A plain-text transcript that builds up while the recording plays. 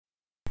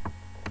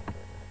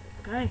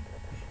Okay,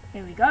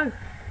 here we go.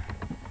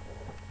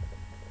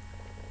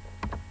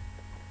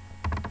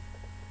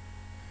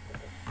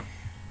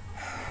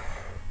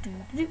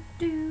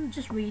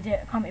 Just read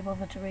it. I can't be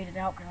bothered to read it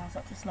out because I'm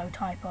such a slow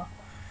typer.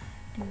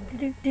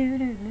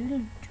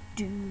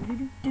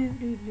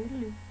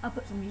 I'll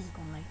put some music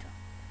on later.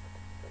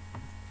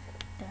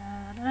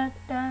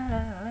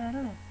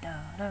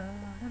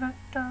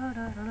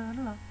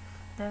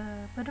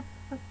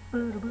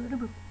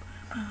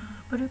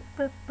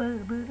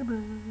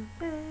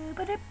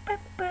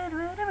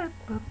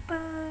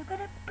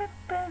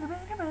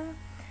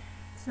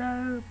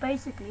 So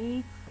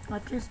basically,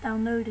 I've just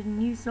downloaded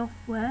new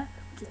software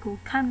which is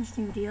called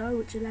CamStudio,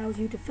 which allows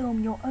you to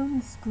film your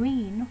own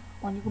screen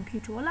on your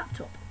computer or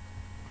laptop.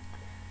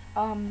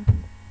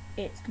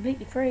 It's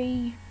completely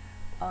free,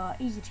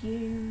 easy to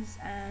use,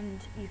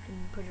 and you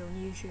can put it on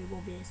YouTube,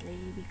 obviously,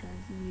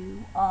 because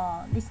you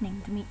are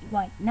listening to me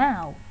right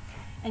now.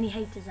 Any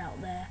haters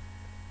out there,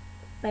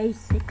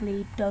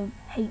 basically don't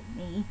hate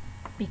me,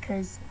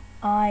 because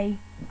I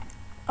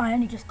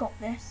only just got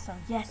this, so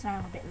yes, I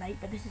am a bit late,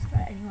 but this is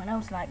for anyone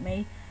else like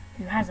me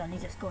who has only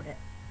just got it.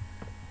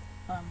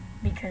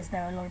 Because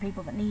there are a lot of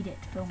people that need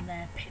it to film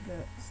their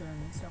pivots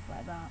and stuff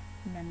like that,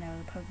 and then there are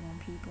the Pokemon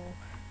people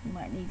who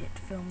might need it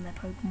to film their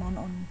Pokemon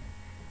on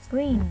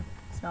screen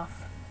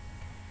stuff.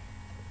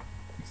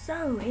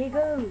 So here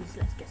goes,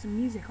 let's get some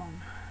music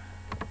on.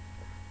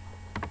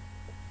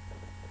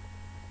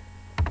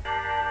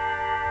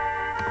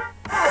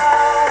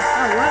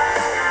 Oh, what?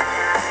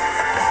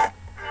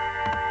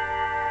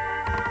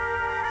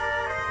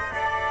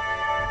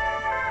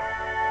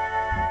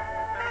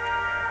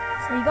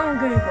 So you go on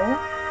Google,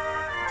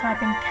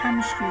 type in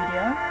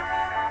CamStudio,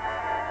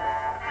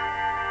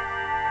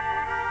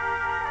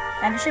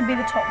 and it should be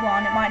the top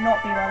one. It might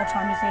not be by the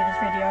time you see this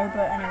video,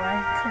 but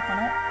anyway, click on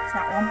it, it's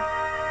that one.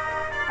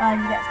 And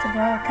you get to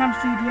the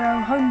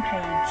CamStudio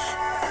homepage,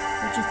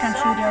 which is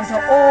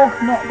camstudio.org,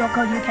 not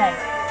 .co.uk.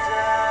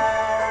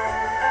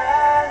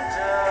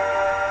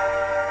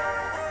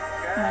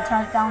 I'm going to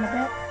turn it down a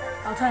bit.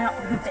 I'll turn it up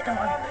for the good bit, don't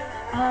worry.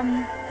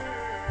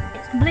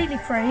 It's completely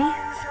free,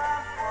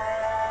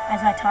 as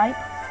I type,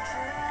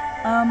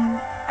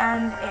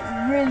 and it's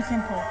really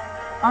simple.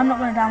 I'm not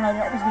going to download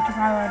it obviously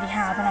because I already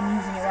have and I'm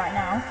using it right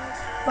now,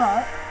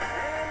 but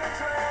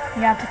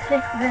you have to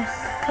click the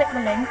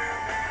link,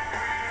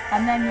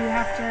 and then you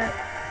have to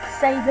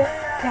save it,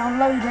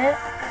 download it,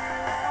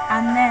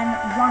 and then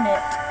run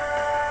it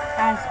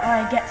as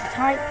I get to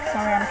type.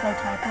 Sorry, I'm a slow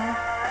typer.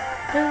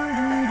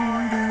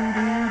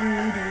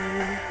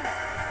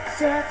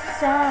 Set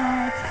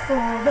aside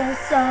for the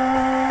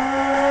sun.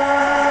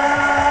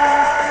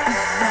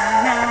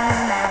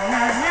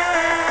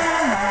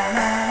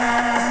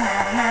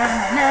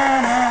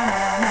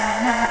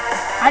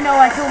 I know,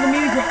 I feel the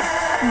music.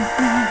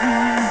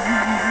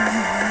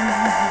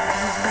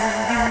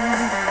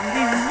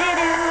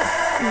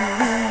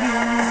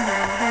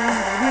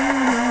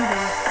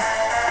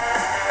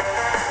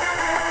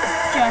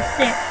 Just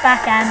sit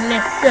back and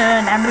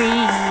listen and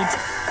read.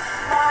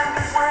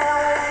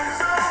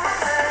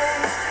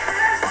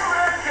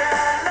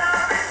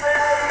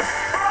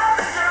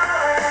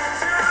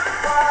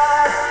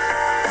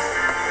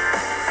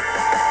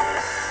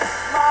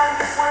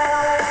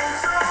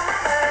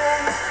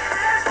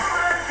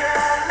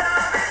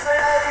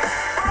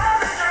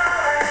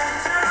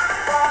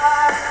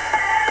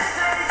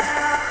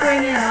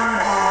 Bring it on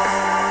home.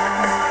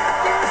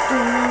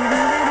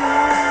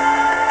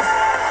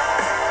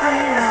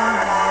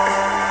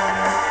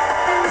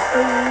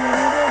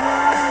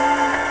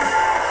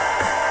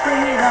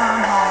 Bring it on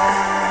home.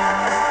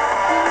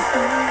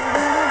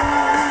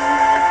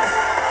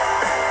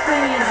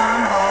 Bring it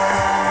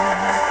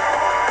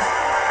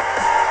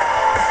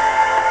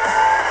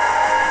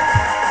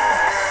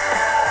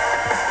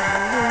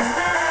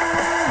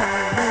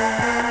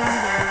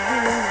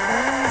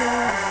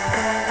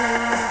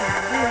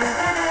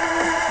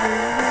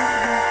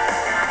home.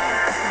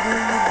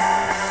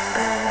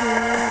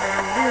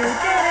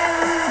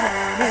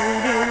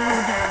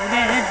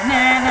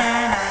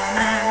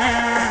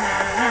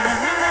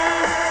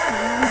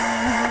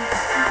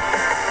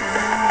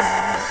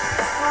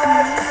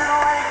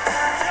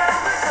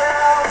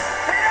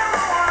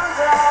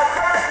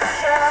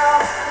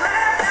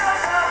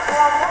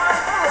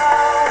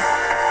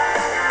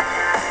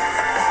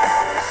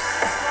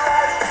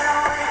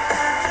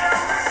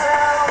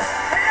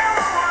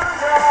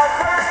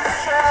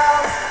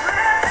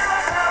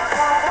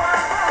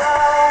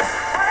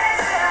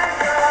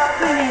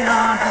 Bring it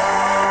on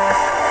home.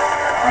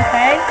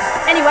 Okay,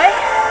 anyway.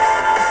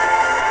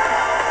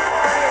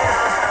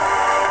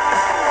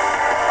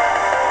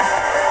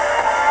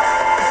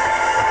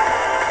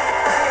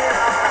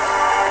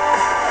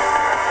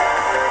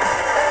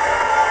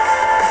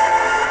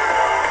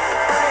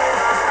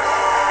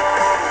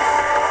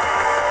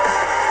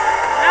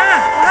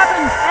 What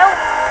happened? Help!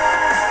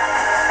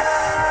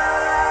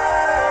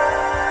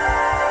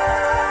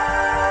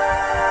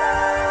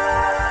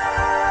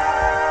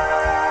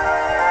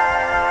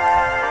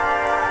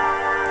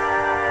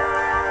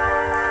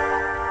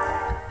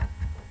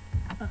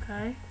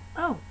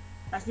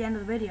 the end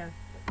of the video.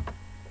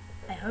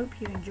 I hope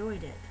you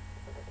enjoyed it.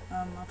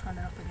 I'll turn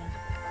it up again.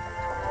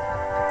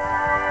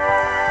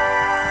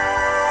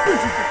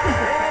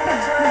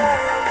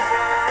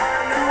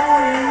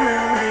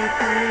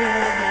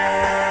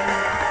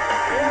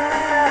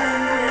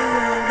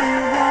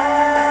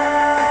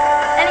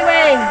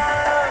 Anyway,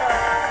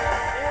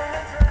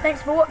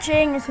 thanks for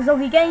watching. This was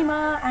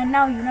ogigamer, and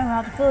now you know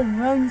how to fill in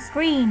your own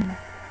screen.